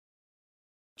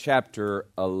chapter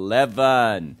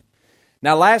 11.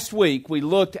 Now, last week we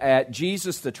looked at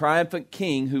Jesus, the triumphant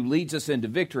King who leads us into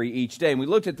victory each day. And we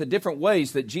looked at the different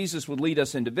ways that Jesus would lead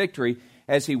us into victory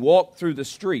as he walked through the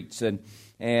streets. And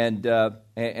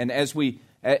as we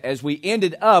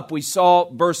ended up, we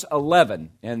saw verse 11.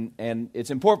 And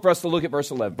it's important for us to look at verse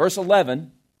 11. Verse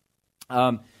 11,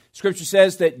 Scripture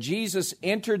says that Jesus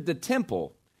entered the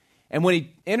temple. And when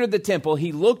he entered the temple,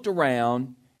 he looked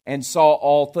around and saw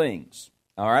all things.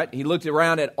 All right? He looked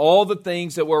around at all the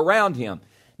things that were around him.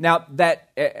 Now, that,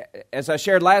 as I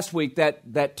shared last week,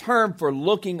 that term for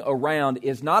looking around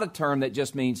is not a term that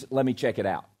just means, let me check it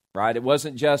out, right? It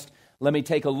wasn't just, let me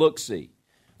take a look-see.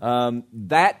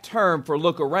 That term for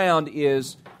look around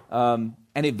is an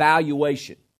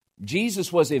evaluation.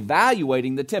 Jesus was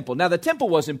evaluating the temple. Now, the temple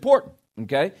was important,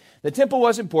 okay? The temple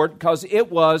was important because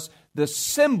it was the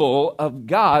symbol of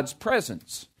God's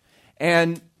presence.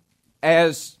 And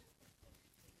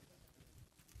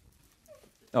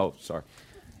oh, sorry.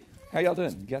 How y'all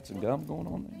doing? You got some gum going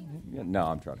on there? No,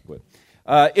 I'm trying to quit.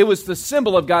 It was the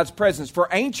symbol of God's presence. For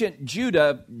ancient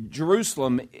Judah,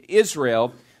 Jerusalem,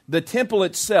 Israel, the temple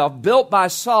itself, built by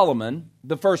Solomon,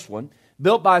 the first one,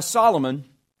 built by Solomon,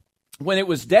 when it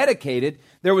was dedicated,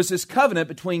 there was this covenant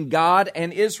between God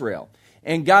and Israel.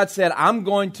 And God said, I'm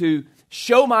going to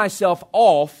show myself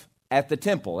off at the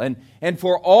temple. And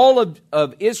for all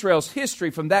of Israel's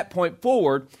history from that point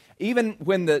forward, even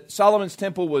when the Solomon's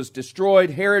temple was destroyed,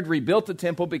 Herod rebuilt the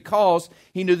temple because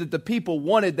he knew that the people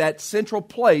wanted that central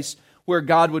place where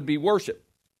God would be worshiped.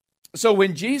 So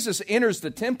when Jesus enters the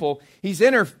temple, he's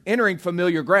entering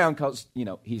familiar ground because,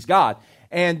 he's God.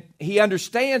 And he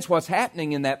understands what's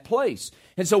happening in that place.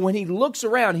 And so when he looks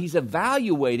around, he's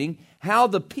evaluating how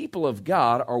the people of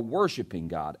God are worshiping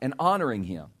God and honoring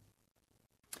him.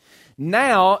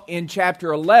 Now, in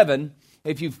chapter 11,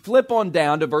 if you flip on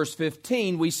down to verse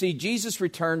 15, we see Jesus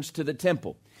returns to the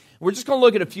temple. We're just going to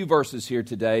look at a few verses here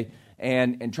today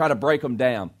and try to break them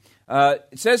down.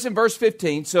 It says in verse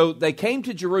 15, so they came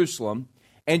to Jerusalem,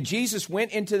 and Jesus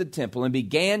went into the temple and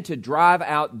began to drive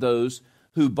out those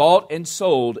who bought and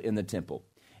sold in the temple.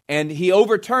 And he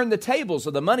overturned the tables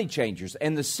of the money changers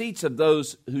and the seats of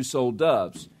those who sold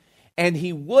doves. And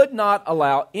he would not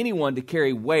allow anyone to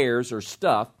carry wares or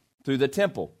stuff through the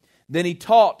temple. Then he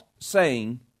taught,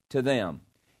 saying to them,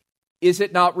 is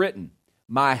it not written,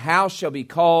 my house shall be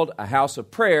called a house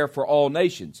of prayer for all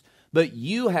nations, but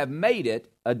you have made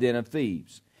it a den of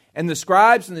thieves. And the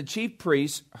scribes and the chief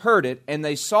priests heard it, and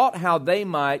they sought how they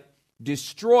might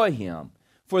destroy him,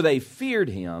 for they feared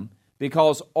him,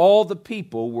 because all the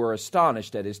people were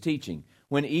astonished at his teaching.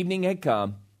 When evening had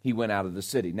come, he went out of the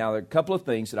city. Now, there are a couple of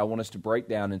things that I want us to break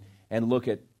down and look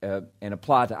at and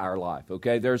apply to our life.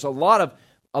 Okay, there's a lot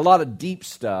of deep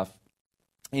stuff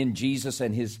in Jesus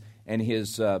and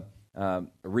his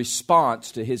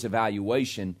response to his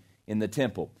evaluation in the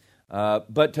temple.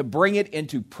 But to bring it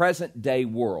into present day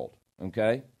world,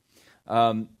 okay,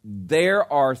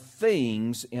 there are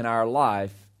things in our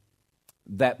life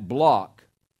that block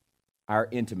our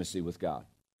intimacy with God.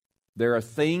 There are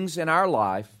things in our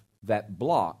life that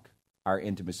block our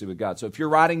intimacy with God. So if you're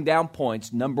writing down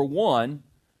points, number one,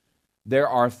 there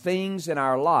are things in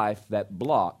our life that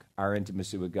block our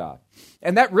intimacy with God.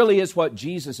 And that really is what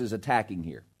Jesus is attacking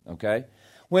here, okay?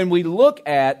 When we look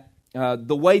at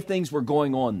the way things were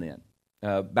going on then,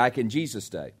 back in Jesus'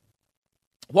 day,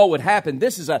 what would happen,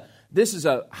 this is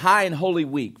a high and holy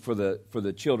week for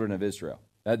the children of Israel.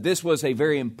 This was a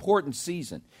very important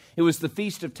season. It was the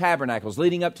Feast of Tabernacles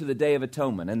leading up to the Day of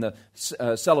Atonement and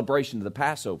the celebration of the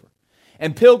Passover.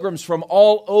 And pilgrims from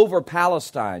all over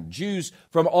Palestine, Jews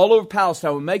from all over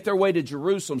Palestine would make their way to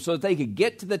Jerusalem so that they could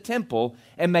get to the temple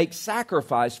and make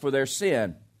sacrifice for their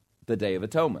sin, the Day of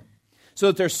Atonement, so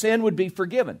that their sin would be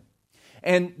forgiven.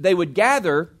 And they would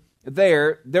gather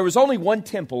there. There was only one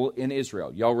temple in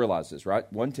Israel. Y'all realize this,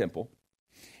 right? One temple.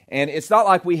 And it's not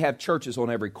like we have churches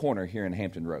on every corner here in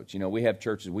Hampton Roads. We have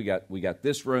churches. We got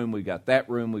this room. We got that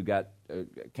room. We've got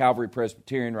Calvary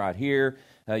Presbyterian right here.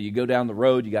 You go down the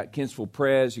road. You got Kinsville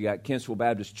Pres. You got Kinsville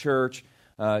Baptist Church.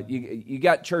 You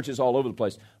got churches all over the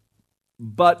place.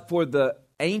 But for the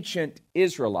ancient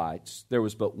Israelites, there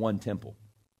was but one temple.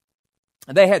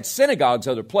 And they had synagogues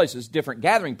other places, different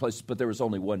gathering places, but there was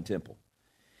only one temple.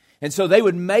 And so they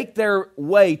would make their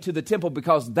way to the temple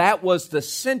because that was the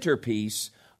centerpiece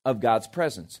of God's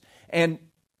presence. And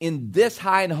in this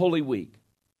high and holy week,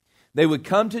 they would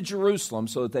come to Jerusalem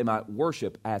so that they might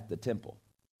worship at the temple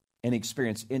and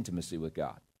experience intimacy with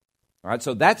God. All right,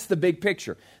 so that's the big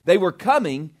picture. They were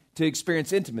coming to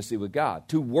experience intimacy with God,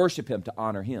 to worship Him, to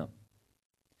honor Him.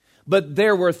 but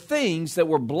there were things that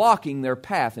were blocking their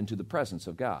path into the presence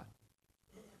of God.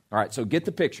 All right, so get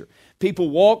the picture. People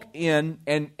walk in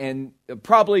and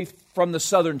probably from the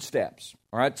southern steps.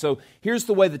 All right, so here's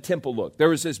the way the temple looked. There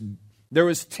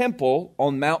was temple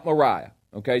on Mount Moriah.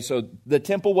 Okay, so the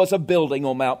temple was a building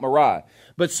on Mount Moriah.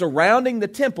 But surrounding the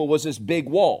temple was this big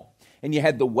wall. And you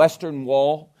had the western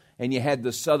wall, and you had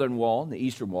the southern wall, and the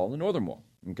eastern wall, and the northern wall.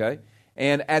 Okay,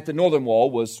 and at the northern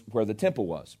wall was where the temple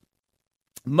was.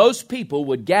 Most people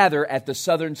would gather at the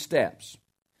southern steps.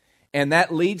 And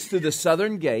that leads through the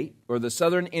southern gate, or the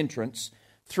southern entrance,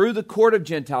 through the court of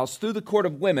Gentiles, through the court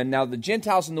of women. Now, the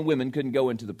Gentiles and the women couldn't go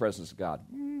into the presence of God.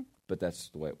 But that's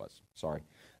the way it was. Sorry.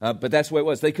 But that's the way it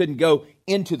was. They couldn't go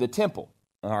into the temple.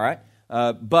 All right?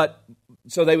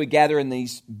 So they would gather in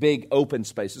these big open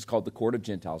spaces called the court of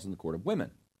Gentiles and the court of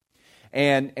women.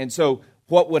 And so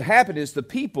what would happen is the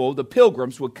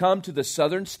pilgrims, would come to the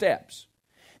southern steps.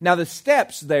 Now, the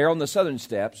steps there on the southern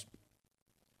steps,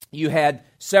 you had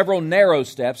several narrow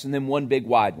steps and then one big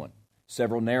wide one.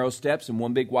 Several narrow steps and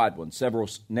one big wide one. Several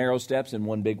narrow steps and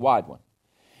one big wide one.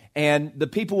 And the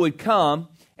people would come,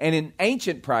 and in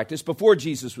ancient practice, before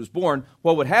Jesus was born,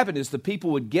 what would happen is the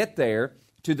people would get there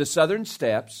to the southern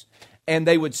steps, and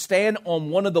they would stand on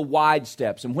one of the wide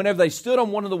steps. And whenever they stood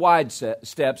on one of the wide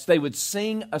steps, they would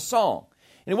sing a song.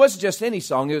 And it wasn't just any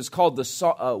song. It was called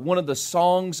one of the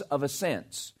songs of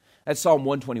ascents. That's Psalm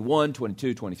 121,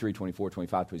 22, 23, 24,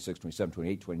 25, 26, 27,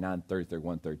 28, 29, 30,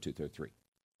 31, 32, 33,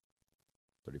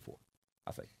 34,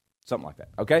 I think. Something like that,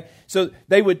 okay? So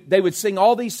they would sing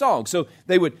all these songs. So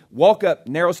they would walk up,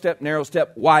 narrow step,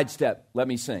 wide step, let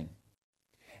me sing.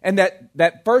 And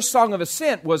that first song of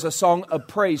ascent was a song of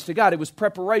praise to God. It was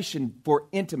preparation for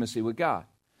intimacy with God.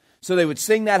 So they would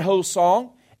sing that whole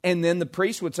song, and then the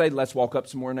priest would say, let's walk up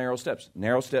some more narrow steps.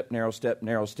 Narrow step,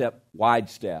 wide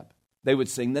step. They would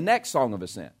sing the next song of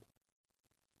ascent.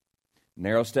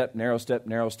 Narrow step,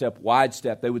 wide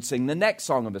step. They would sing the next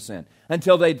song of ascent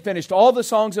until they'd finished all the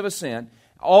songs of ascent.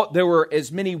 There were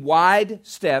as many wide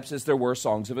steps as there were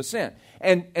songs of ascent.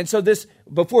 And so this,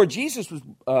 before Jesus was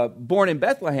born in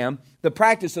Bethlehem, the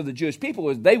practice of the Jewish people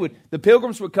was the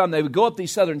pilgrims would come, they would go up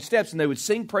these southern steps and they would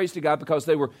sing praise to God because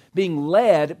they were being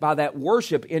led by that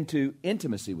worship into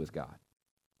intimacy with God.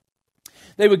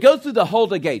 They would go through the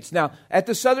Huldah gates. Now, at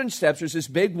the southern steps, there's this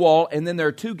big wall, and then there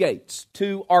are two gates,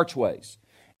 two archways,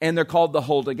 and they're called the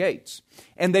Huldah gates.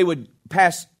 And they would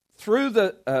pass through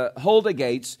the Huldah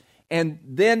gates, and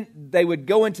then they would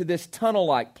go into this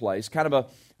tunnel-like place, kind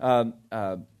of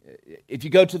if you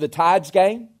go to the Tides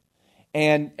game,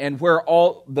 and where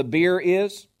all the beer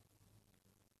is,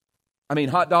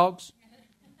 hot dogs.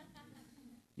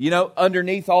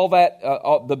 Underneath all that,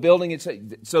 the building,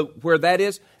 so where that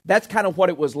is, that's kind of what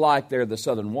it was like there, the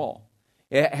southern wall.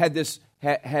 It had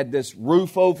this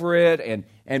roof over it,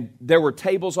 and there were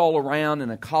tables all around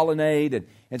and a colonnade,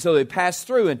 and so they passed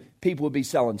through, and people would be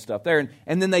selling stuff there.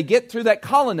 And then they get through that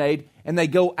colonnade, and they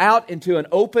go out into an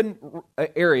open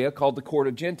area called the Court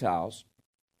of Gentiles,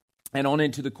 and on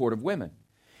into the Court of Women.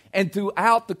 And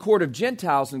throughout the Court of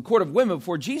Gentiles and Court of Women,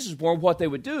 before Jesus was born, what they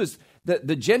would do is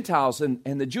the Gentiles and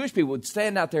the Jewish people would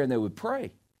stand out there and they would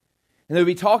pray. And they would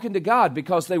be talking to God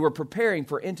because they were preparing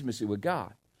for intimacy with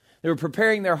God. They were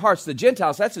preparing their hearts. The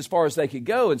Gentiles, that's as far as they could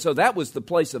go. And so that was the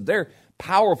place of their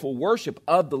powerful worship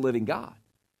of the living God.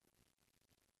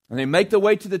 And they make their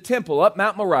way to the temple, up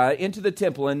Mount Moriah, into the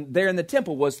temple. And there in the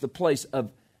temple was the place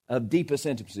of deepest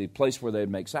intimacy, a place where they would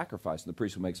make sacrifice. And the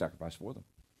priest would make sacrifice for them.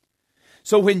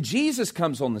 So when Jesus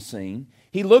comes on the scene,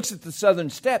 he looks at the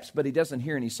southern steps, but he doesn't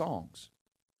hear any songs.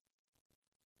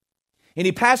 And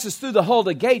he passes through the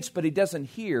Huldah gates, but he doesn't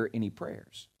hear any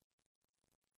prayers.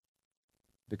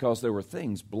 Because there were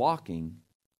things blocking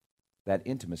that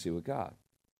intimacy with God.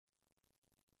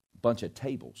 A bunch of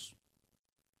tables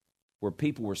where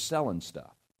people were selling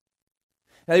stuff.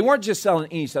 Now, they weren't just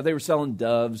selling any stuff. They were selling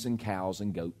doves and cows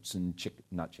and goats and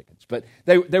not chickens. But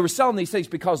they were selling these things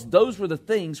because those were the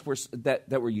things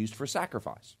that were used for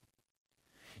sacrifice.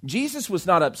 Jesus was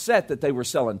not upset that they were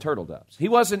selling turtle doves. He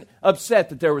wasn't upset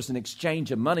that there was an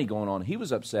exchange of money going on. He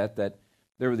was upset that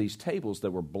there were these tables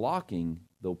that were blocking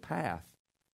the path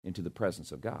into the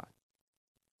presence of God.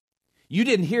 You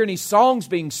didn't hear any songs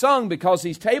being sung because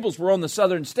these tables were on the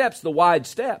southern steps, the wide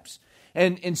steps.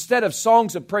 And instead of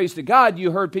songs of praise to God,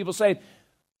 you heard people saying,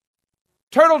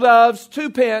 turtle doves, 2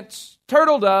 pence,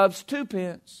 turtle doves, 2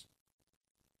 pence.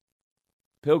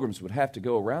 Pilgrims would have to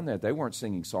go around there. They weren't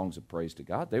singing songs of praise to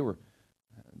God. They were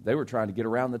trying to get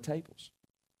around the tables.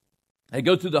 They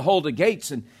go through the Huldah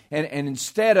gates, and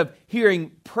instead of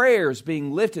hearing prayers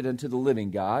being lifted unto the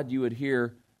living God, you would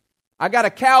hear I got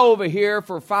a cow over here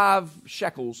for 5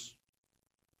 shekels.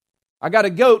 I got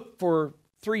a goat for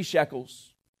 3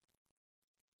 shekels.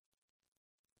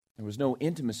 There was no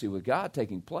intimacy with God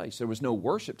taking place. There was no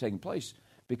worship taking place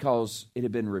because it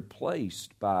had been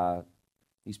replaced by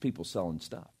these people selling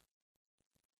stuff.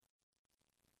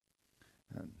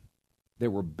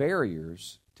 There were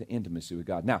barriers to intimacy with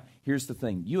God. Now, here's the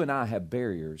thing. You and I have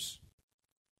barriers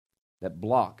that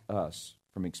block us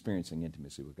from experiencing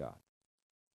intimacy with God.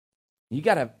 You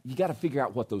got to figure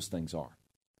out what those things are.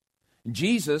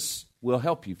 Jesus will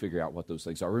help you figure out what those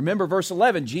things are. Remember verse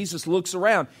 11, Jesus looks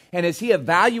around, and as he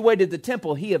evaluated the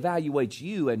temple, he evaluates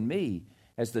you and me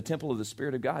as the temple of the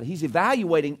Spirit of God. He's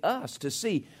evaluating us to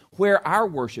see where our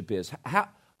worship is.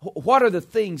 What are the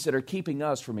things that are keeping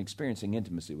us from experiencing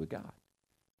intimacy with God?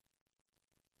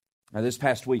 Now, this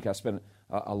past week, I spent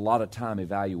a lot of time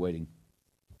evaluating,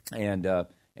 and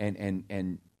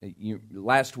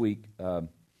last week,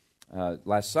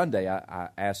 last Sunday, I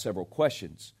asked several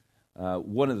questions.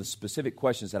 One of the specific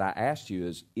questions that I asked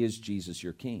you is Jesus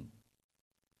your King?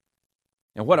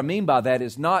 And what I mean by that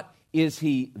is not, is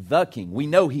he the King? We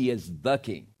know he is the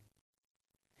King.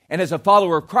 And as a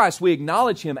follower of Christ, we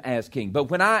acknowledge him as King. But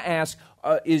when I ask,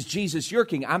 is Jesus your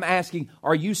King? I'm asking,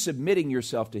 are you submitting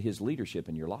yourself to his leadership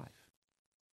in your life?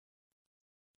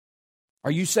 Are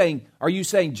you saying,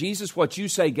 Jesus, what you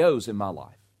say goes in my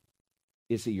life?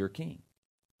 Is he your King?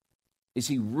 Is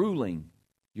he ruling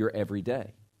your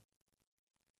everyday?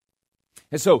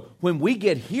 And so when we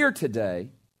get here today,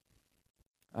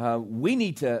 we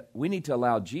need to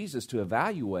allow Jesus to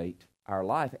evaluate our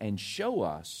life and show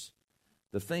us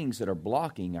the things that are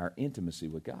blocking our intimacy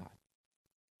with God.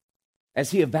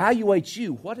 As he evaluates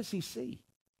you, what does he see?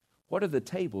 What are the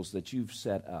tables that you've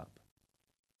set up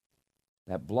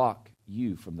that block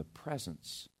you from the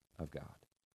presence of God?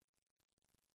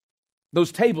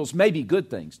 Those tables may be good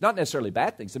things, not necessarily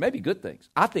bad things. They may be good things.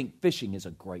 I think fishing is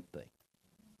a great thing.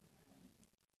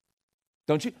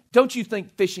 Don't you? Don't you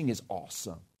think fishing is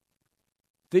awesome?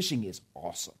 Fishing is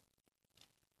awesome.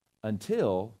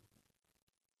 Until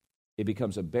it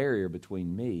becomes a barrier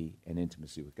between me and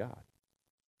intimacy with God.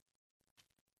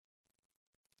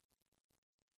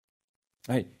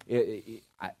 Hey,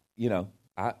 I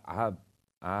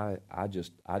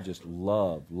just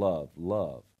love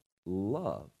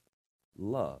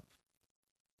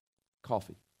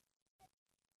coffee.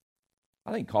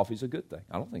 I think coffee's a good thing.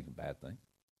 I don't think it's a bad thing.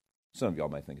 Some of y'all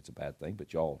may think it's a bad thing,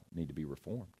 but y'all need to be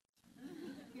reformed.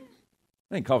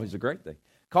 I think coffee's a great thing.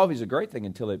 Coffee's a great thing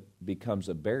until it becomes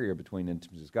a barrier between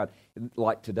intimacy with God,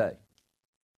 like today.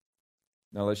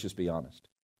 Now, let's just be honest.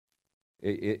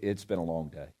 It's been a long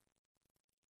day.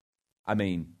 I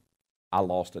mean, I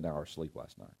lost an hour of sleep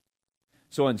last night.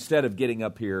 So instead of getting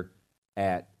up here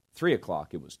at 3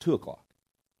 o'clock, it was 2 o'clock.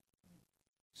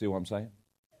 See what I'm saying?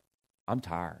 I'm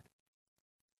tired.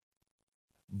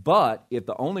 But if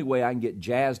the only way I can get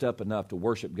jazzed up enough to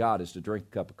worship God is to drink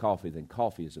a cup of coffee, then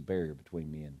coffee is a barrier between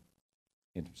me and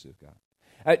intimacy with God.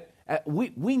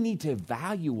 We need to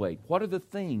evaluate what are the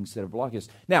things that are blocking us.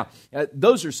 Now,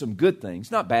 those are some good things,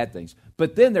 not bad things.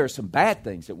 But then there are some bad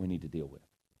things that we need to deal with.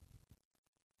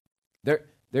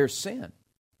 There's sin.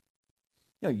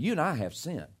 You and I have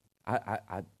sin.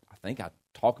 I think I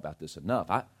talk about this enough.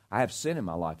 I have sin in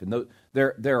my life. And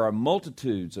there are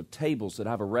multitudes of tables that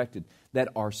I've erected that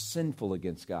are sinful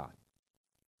against God.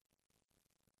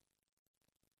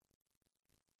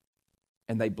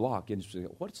 And they block intimacy.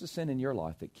 What's the sin in your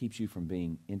life that keeps you from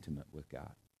being intimate with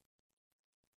God?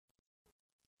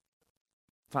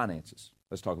 Finances.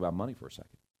 Let's talk about money for a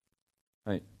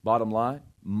second. Bottom line,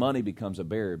 money becomes a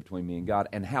barrier between me and God,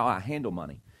 and how I handle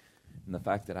money, and the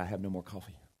fact that I have no more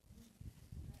coffee.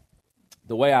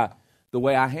 The way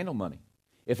I handle money.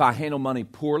 If I handle money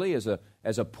poorly as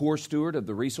a poor steward of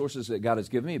the resources that God has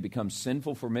given me, it becomes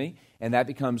sinful for me, and that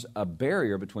becomes a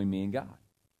barrier between me and God.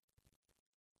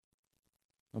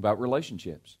 About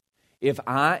relationships. If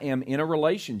I am in a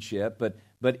relationship, but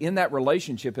in that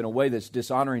relationship in a way that's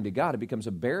dishonoring to God, it becomes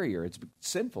a barrier. It's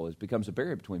sinful. It becomes a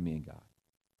barrier between me and God.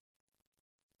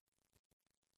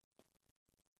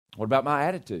 What about my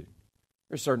attitude?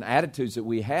 There's certain attitudes that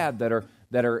we have that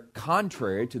are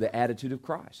contrary to the attitude of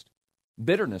Christ.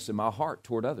 Bitterness in my heart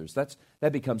toward others.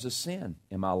 That becomes a sin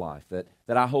in my life that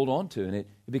I hold on to, and it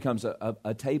becomes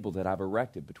a table that I've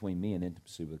erected between me and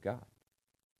intimacy with God.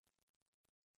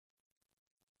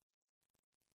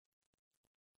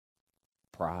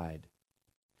 Pride.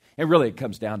 And really it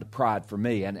comes down to pride for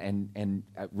me, and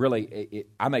really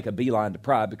I make a beeline to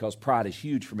pride because pride is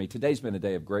huge for me. Today's been a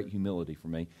day of great humility for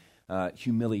me.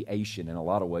 humiliation in a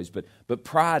lot of ways. But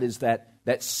pride is that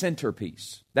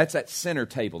centerpiece. That's that center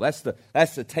table. That's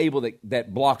the table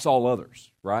that blocks all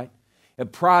others, right?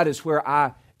 And pride is where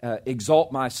I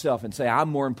exalt myself and say I'm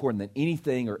more important than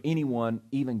anything or anyone,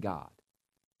 even God.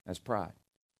 That's pride.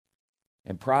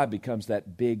 And pride becomes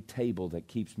that big table that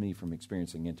keeps me from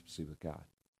experiencing intimacy with God.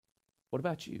 What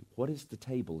about you? What is the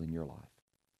table in your life?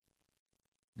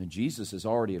 And Jesus has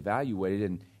already evaluated,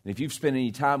 and if you've spent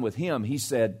any time with Him, He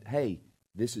said, hey,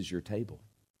 this is your table.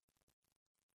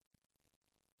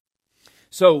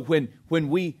 So when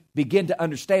we begin to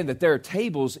understand that there are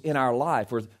tables in our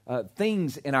life or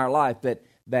things in our life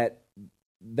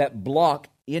that block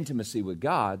intimacy with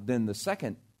God, then the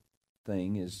second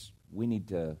thing is we need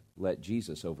to let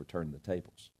Jesus overturn the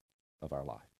tables of our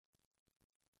life.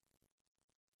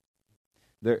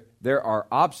 There are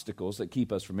obstacles that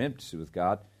keep us from intimacy with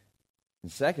God.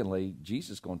 And secondly,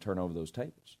 Jesus is going to turn over those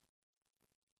tables.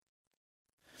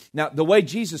 Now, the way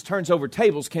Jesus turns over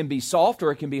tables can be soft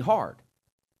or it can be hard,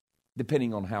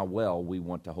 depending on how well we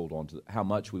want to hold on to, how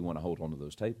much we want to hold on to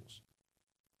those tables.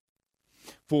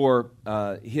 For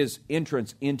His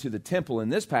entrance into the temple in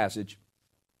this passage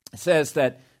says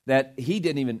that He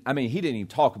didn't even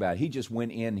talk about it. He just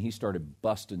went in and He started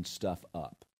busting stuff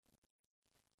up.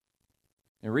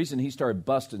 And the reason He started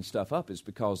busting stuff up is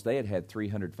because they had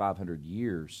 300, 500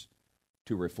 years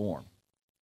to reform,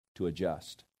 to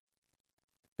adjust.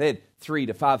 They had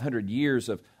 300 to 500 years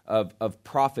of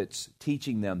prophets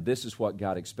teaching them this is what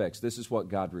God expects, this is what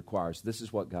God requires, this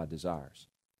is what God desires.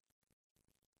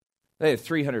 They had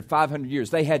 300, 500 years.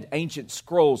 They had ancient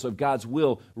scrolls of God's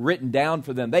will written down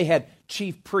for them. They had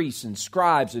chief priests and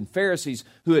scribes and Pharisees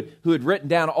who had written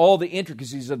down all the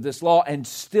intricacies of this law, and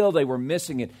still they were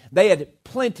missing it. They had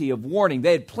plenty of warning.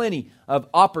 They had plenty of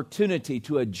opportunity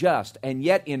to adjust, and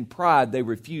yet in pride they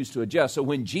refused to adjust. So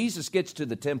when Jesus gets to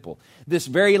the temple, this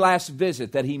very last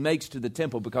visit that He makes to the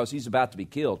temple because He's about to be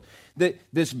killed,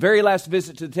 this very last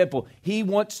visit to the temple, He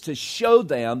wants to show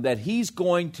them that He's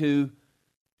going to,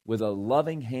 with a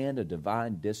loving hand of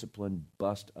divine discipline,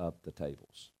 bust up the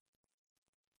tables.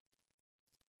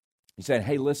 He said,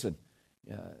 hey, listen,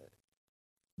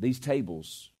 these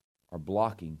tables are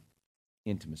blocking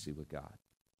intimacy with God.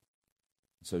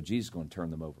 So Jesus is going to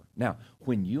turn them over. Now,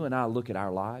 when you and I look at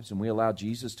our lives and we allow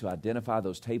Jesus to identify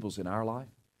those tables in our life,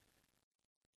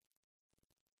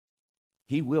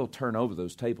 He will turn over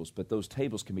those tables, but those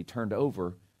tables can be turned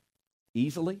over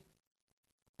easily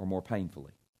or more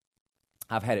painfully.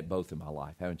 I've had it both in my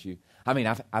life, haven't you? I mean,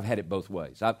 I've had it both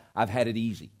ways. I've had it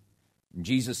easy. And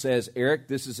Jesus says, Eric,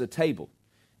 this is a table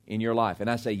in your life. And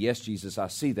I say, yes, Jesus, I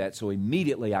see that. So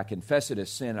immediately I confess it as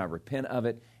sin, I repent of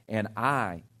it, and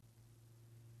I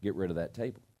get rid of that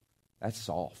table. That's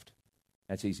soft.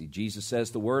 That's easy. Jesus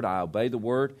says the word, I obey the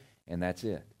word, and that's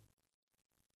it.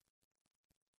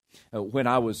 When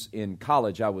I was in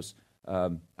college, I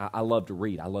love to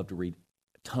read. I love to read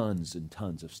tons and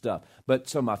tons of stuff. But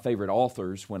some of my favorite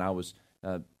authors when I was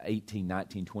 18,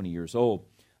 19, 20 years old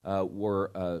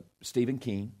were Stephen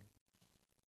King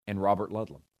and Robert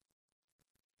Ludlum.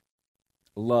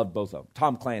 Loved both of them.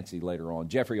 Tom Clancy later on.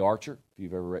 Jeffrey Archer, if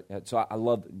you've ever read that. So I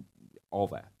love all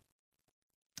that.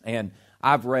 And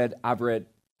up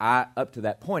to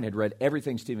that point, had read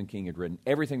everything Stephen King had written,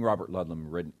 everything Robert Ludlum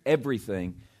had written,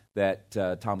 everything that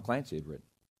Tom Clancy had written.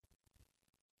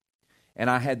 And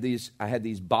I had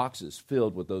these boxes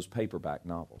filled with those paperback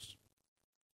novels.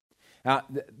 Now,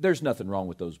 there's nothing wrong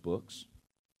with those books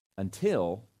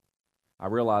until I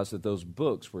realized that those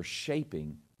books were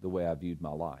shaping the way I viewed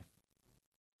my life.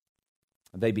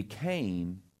 They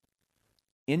became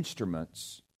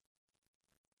instruments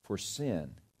for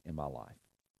sin in my life.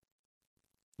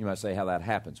 You might say how that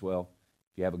happens. Well,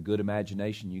 if you have a good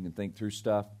imagination, you can think through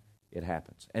stuff, it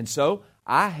happens. And so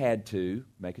I had to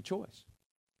make a choice.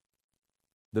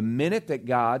 The minute that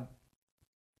God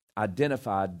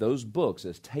identified those books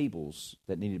as tables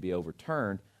that needed to be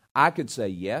overturned, I could say,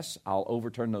 yes, I'll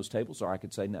overturn those tables, or I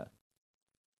could say no.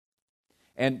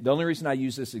 And the only reason I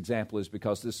use this example is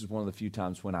because this is one of the few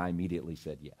times when I immediately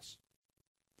said yes.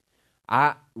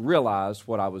 I realized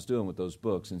what I was doing with those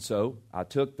books, and so I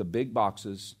took the big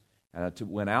boxes and I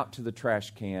went out to the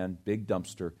trash can, big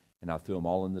dumpster, and I threw them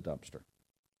all in the dumpster.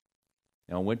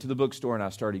 And I went to the bookstore and I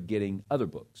started getting other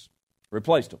books,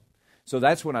 replaced them. So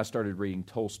that's when I started reading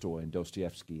Tolstoy and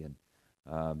Dostoevsky and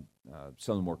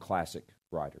some of the more classic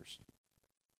writers.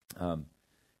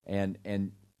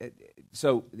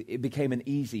 So it became an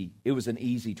easy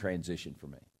transition for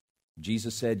me.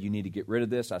 Jesus said, you need to get rid of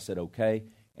this. I said, okay,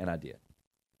 and I did.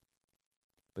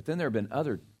 But then there have been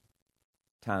other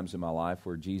times in my life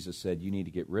where Jesus said, you need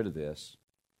to get rid of this.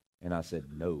 And I said,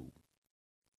 no,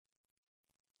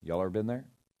 Y'all ever been there?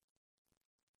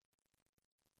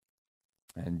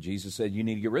 And Jesus said, you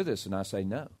need to get rid of this. And I say,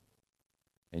 no.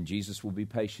 And Jesus will be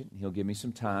patient. He'll give me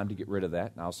some time to get rid of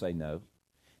that. And I'll say, no.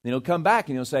 Then he'll come back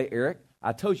and he'll say, Eric,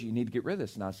 I told you need to get rid of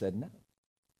this. And I said, no.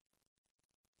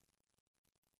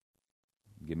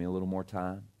 Give me a little more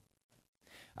time.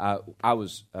 I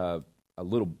was a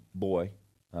little boy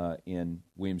in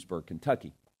Williamsburg,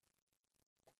 Kentucky.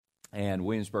 And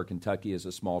Williamsburg, Kentucky is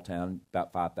a small town,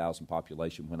 about 5,000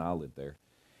 population when I lived there.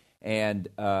 And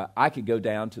I could go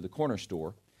down to the corner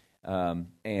store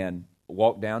and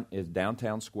walk down is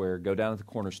downtown square, go down to the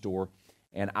corner store,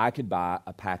 and I could buy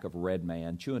a pack of Red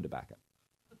Man chewing tobacco,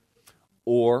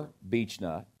 or Beech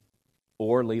Nut,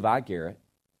 or Levi Garrett.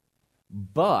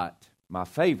 But my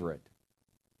favorite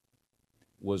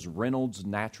was Reynolds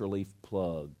Natural Leaf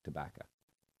Plug tobacco.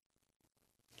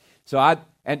 So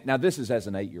now this is as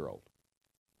an 8-year-old.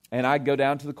 And I'd go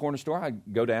down to the corner store, I'd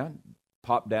go down,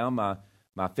 pop down my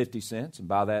 50 cents and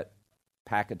buy that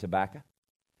pack of tobacco.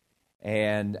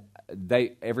 And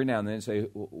they every now and then say,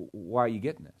 why are you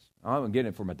getting this? Oh, I'm getting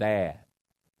it for my dad.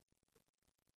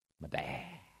 My dad.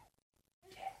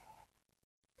 Yeah.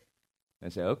 And I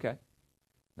say, okay.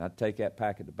 And I'd take that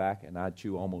pack of tobacco and I'd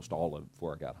chew almost all of it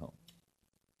before I got home.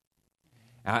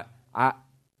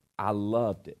 I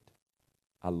loved it.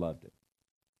 I loved it.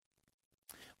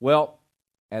 Well,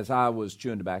 as I was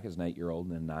chewing tobacco as an 8-year-old,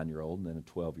 and then a 9-year-old, and then a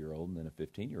 12-year-old, and then a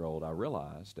 15-year-old, I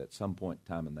realized at some point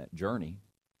in time in that journey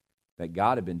that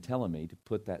God had been telling me to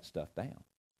put that stuff down.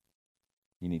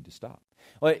 You need to stop.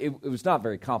 Well, it was not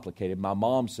very complicated. My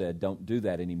mom said, don't do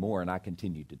that anymore, and I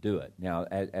continued to do it. Now,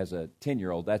 as a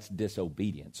 10-year-old, that's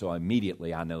disobedience. So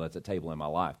immediately I know that's a table in my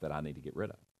life that I need to get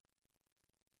rid of.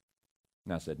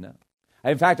 And I said no.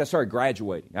 In fact, I started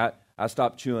graduating. I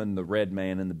stopped chewing the Red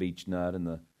Man and the Beech Nut and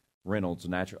the Reynolds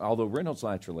Natural. Although Reynolds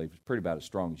Natural Leaf is pretty about as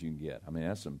strong as you can get. I mean,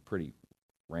 that's some pretty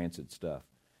rancid stuff.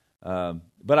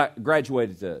 But I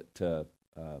graduated to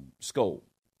Skoal.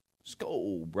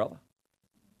 Skoal, brother.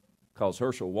 Because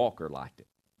Herschel Walker liked it.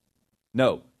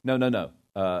 No.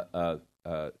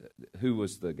 Who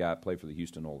was the guy that played for the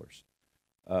Houston Oilers?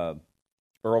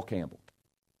 Earl Campbell.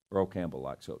 Earl Campbell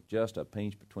likes it. Just a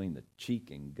pinch between the cheek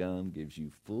and gum gives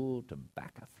you full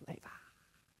tobacco flavor.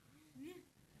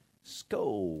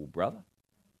 Skoal, brother.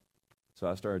 So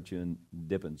I started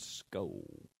dipping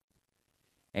Skoal.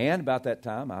 And about that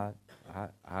time,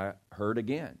 I heard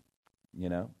again,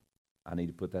 I need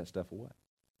to put that stuff away.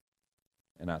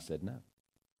 And I said no.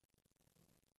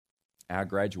 I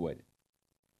graduated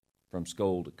from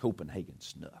Skoal to Copenhagen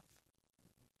Snuff.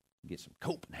 Get some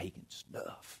Copenhagen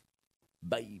Snuff,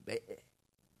 baby.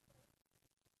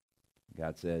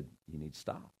 God said, you need to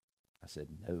stop. I said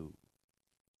no.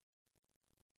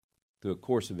 Through a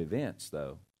course of events,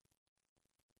 though,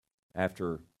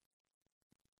 after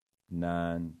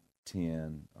 9,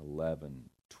 10, 11,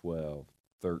 12,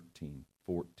 13,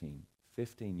 14,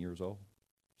 15 years old,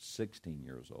 16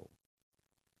 years old.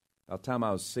 By the time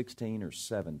I was 16 or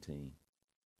 17,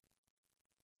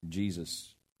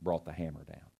 Jesus brought the hammer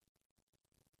down.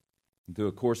 And through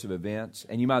a course of events,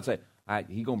 and you might say,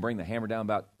 he's going to bring the hammer down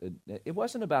about, it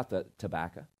wasn't about the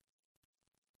tobacco.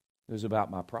 It was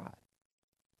about my pride.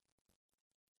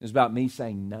 It was about me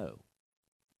saying no.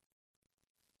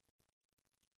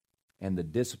 And the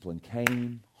discipline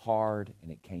came hard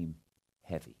and it came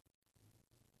heavy.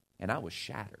 And I was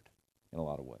shattered in a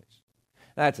lot of ways.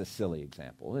 That's a silly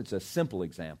example. It's a simple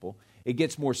example. It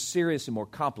gets more serious and more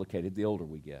complicated the older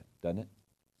we get, doesn't it?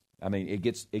 I mean, it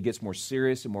gets more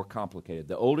serious and more complicated.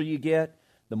 The older you get,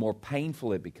 the more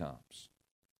painful it becomes.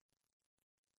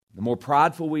 The more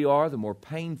prideful we are, the more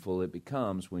painful it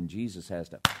becomes when Jesus has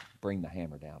to bring the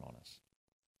hammer down on us.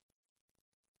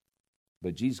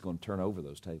 But Jesus is going to turn over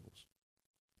those tables.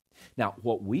 Now,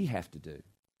 what we have to do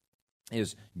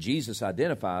is Jesus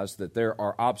identifies that there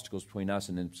are obstacles between us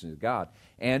and the intimacy of God.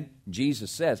 And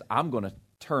Jesus says, I'm going to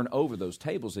turn over those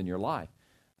tables in your life.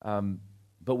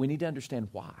 But we need to understand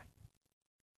why.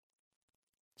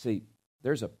 See,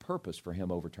 there's a purpose for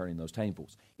him overturning those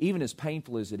tables, even as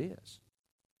painful as it is.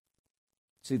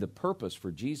 See, the purpose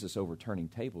for Jesus overturning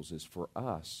tables is for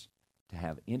us to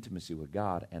have intimacy with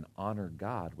God and honor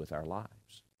God with our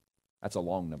lives. That's a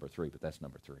long number 3, but that's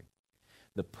number 3.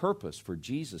 The purpose for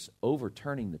Jesus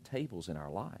overturning the tables in our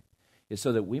life is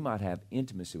so that we might have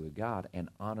intimacy with God and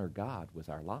honor God with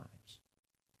our lives.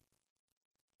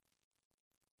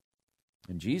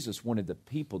 And Jesus wanted the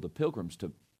people, the pilgrims,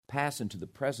 to pass into the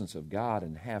presence of God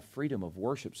and have freedom of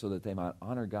worship so that they might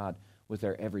honor God with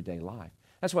their everyday life.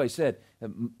 That's why he said,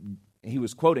 he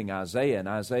was quoting Isaiah, and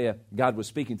Isaiah, God was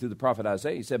speaking through the prophet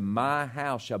Isaiah. He said, my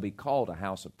house shall be called a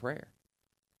house of prayer.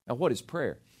 Now, what is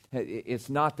prayer? It's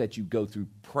not that you go through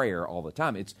prayer all the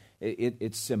time.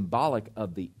 It's symbolic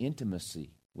of the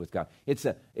intimacy with God. It's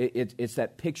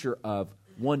that picture of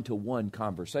one-to-one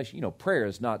conversation. You know, prayer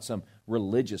is not some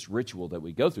religious ritual that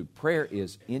we go through. Prayer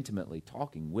is intimately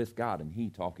talking with God and He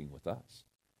talking with us.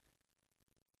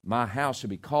 My house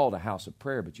should be called a house of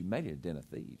prayer, but you made it a den of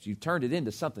thieves. You've turned it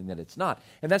into something that it's not.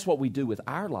 And that's what we do with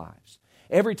our lives.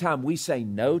 Every time we say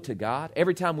no to God,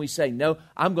 every time we say, no,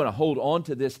 I'm going to hold on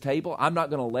to this table, I'm not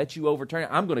going to let you overturn it,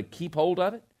 I'm going to keep hold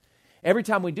of it. Every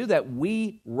time we do that,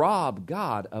 we rob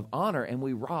God of honor and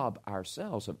we rob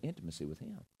ourselves of intimacy with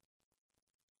Him.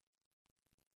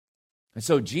 And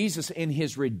so Jesus, in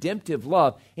His redemptive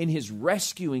love, in His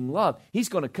rescuing love, He's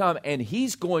going to come and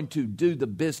He's going to do the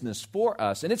business for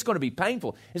us. And it's going to be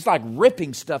painful. It's like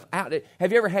ripping stuff out.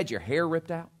 Have you ever had your hair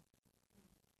ripped out?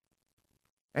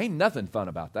 Ain't nothing fun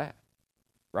about that,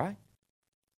 right?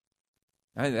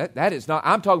 I mean, that is not,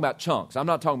 I'm talking about chunks. I'm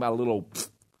not talking about a little,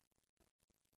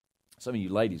 some of you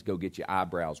ladies go get your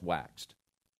eyebrows waxed.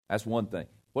 That's one thing.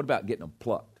 What about getting them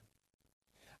plucked?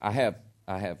 I have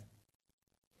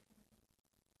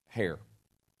hair.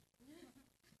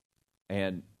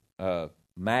 And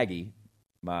Maggie,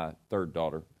 my third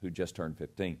daughter, who just turned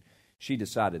 15, she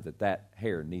decided that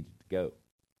hair needed to go.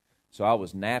 So I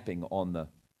was napping on the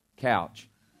couch,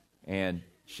 and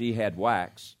she had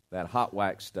wax, that hot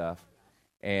wax stuff,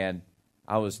 and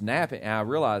I was napping, and I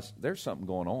realized there's something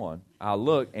going on. I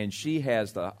look, and she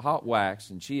has the hot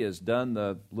wax, and she has done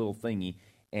the little thingy,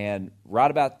 and right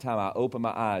about the time I open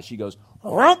my eyes, she goes,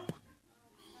 rump!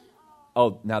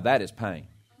 Oh, now that is pain.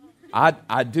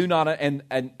 I do not, and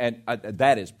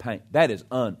that is pain. That is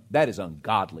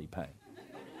ungodly pain.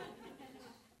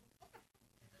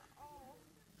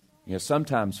 You know,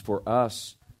 sometimes for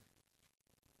us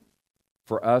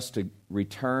to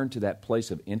return to that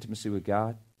place of intimacy with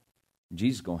God,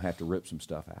 Jesus is going to have to rip some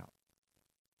stuff out.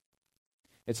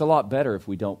 It's a lot better if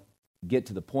we don't get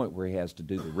to the point where He has to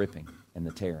do the ripping and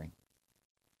the tearing.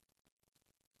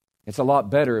 It's a lot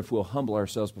better if we'll humble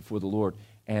ourselves before the Lord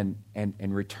and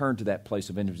return to that place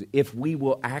of intimacy. If we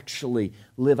will actually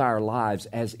live our lives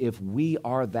as if we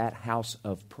are that house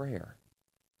of prayer,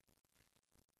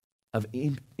 of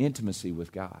intimacy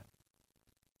with God,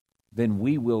 then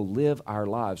we will live our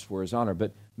lives for His honor.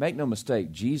 But make no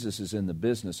mistake, Jesus is in the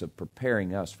business of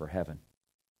preparing us for heaven.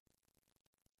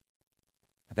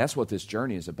 That's what this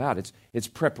journey is about. It's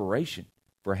preparation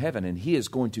for heaven, and He is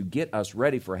going to get us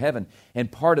ready for heaven.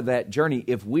 And part of that journey,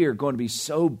 if we are going to be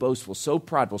so boastful, so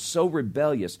prideful, so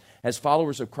rebellious as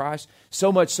followers of Christ,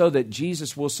 so much so that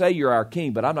Jesus will say, you're our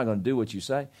king, but I'm not going to do what you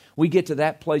say. We get to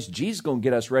that place, Jesus is going to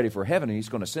get us ready for heaven, and He's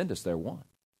going to send us there one.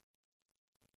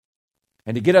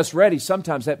 And to get us ready,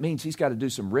 sometimes that means He's got to do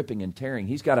some ripping and tearing.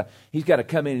 He's got to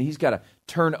come in and He's got to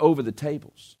turn over the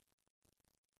tables,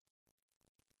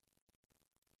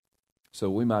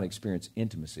 so we might experience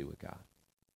intimacy with God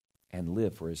and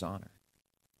live for His honor.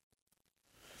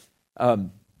 You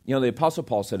know, the Apostle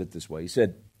Paul said it this way. He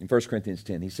said in 1 Corinthians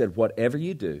 10, he said, whatever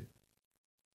you do,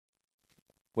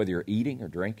 whether you're eating or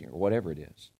drinking or whatever it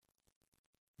is,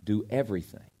 do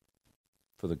everything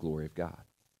for the glory of God.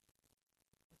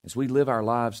 As we live our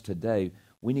lives today,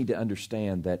 we need to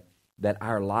understand that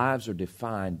our lives are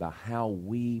defined by how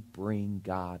we bring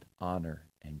God honor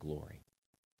and glory.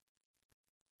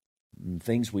 The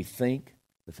things we think,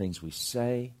 the things we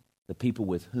say, the people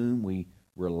with whom we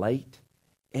relate,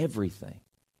 everything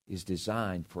is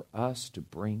designed for us to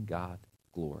bring God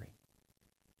glory.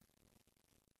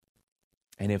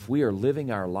 And if we are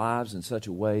living our lives in such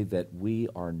a way that we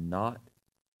are not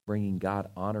bringing God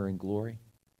honor and glory,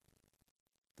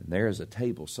 then there is a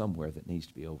table somewhere that needs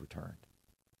to be overturned.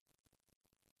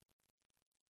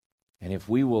 And if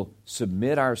we will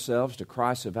submit ourselves to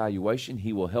Christ's evaluation,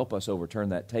 He will help us overturn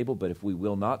that table. But if we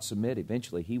will not submit,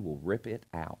 eventually He will rip it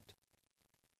out.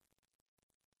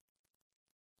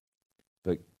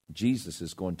 But Jesus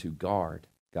is going to guard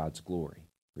God's glory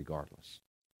regardless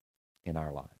in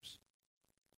our lives.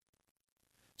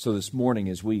 So this morning,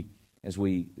 as we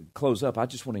close up, I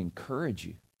just want to encourage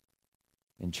you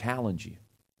and challenge you.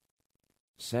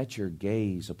 Set your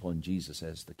gaze upon Jesus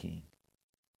as the King.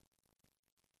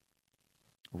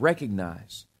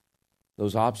 Recognize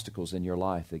those obstacles in your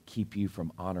life that keep you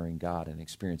from honoring God and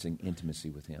experiencing intimacy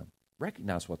with Him.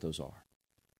 Recognize what those are.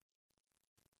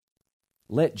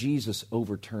 Let Jesus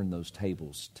overturn those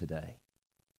tables today.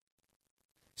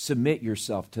 Submit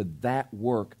yourself to that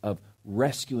work of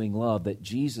rescuing love that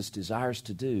Jesus desires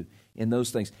to do in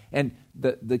those things. And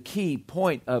the key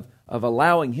point of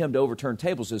allowing Him to overturn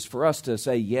tables is for us to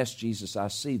say, yes, Jesus, I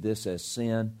see this as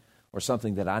sin or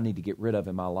something that I need to get rid of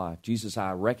in my life. Jesus,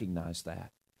 I recognize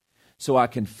that. So I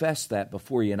confess that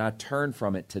before you, and I turn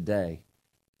from it today.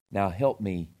 Now help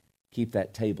me keep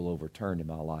that table overturned in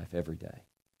my life every day.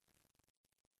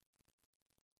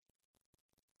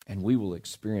 And we will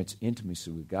experience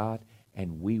intimacy with God,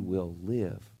 and we will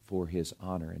live for His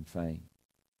honor and fame.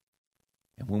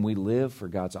 And when we live for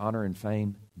God's honor and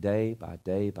fame day by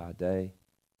day by day,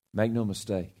 make no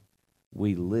mistake,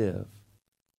 we live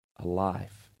a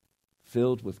life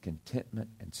filled with contentment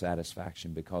and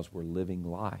satisfaction because we're living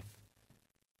life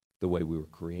the way we were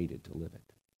created to live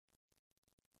it.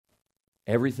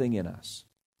 Everything in us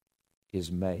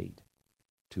is made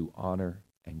to honor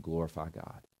and glorify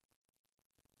God.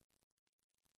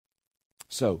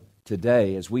 So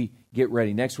today, as we get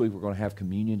ready, next week we're going to have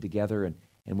communion together, and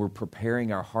we're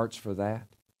preparing our hearts for that.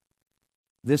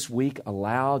 This week,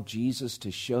 allow Jesus to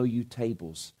show you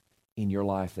tables in your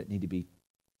life that need to be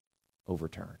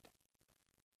overturned.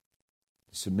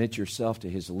 Submit yourself to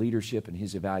His leadership and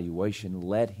His evaluation.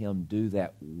 Let Him do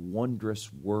that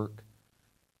wondrous work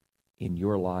in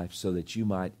your life so that you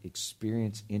might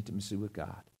experience intimacy with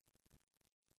God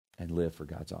and live for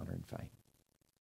God's honor and fame.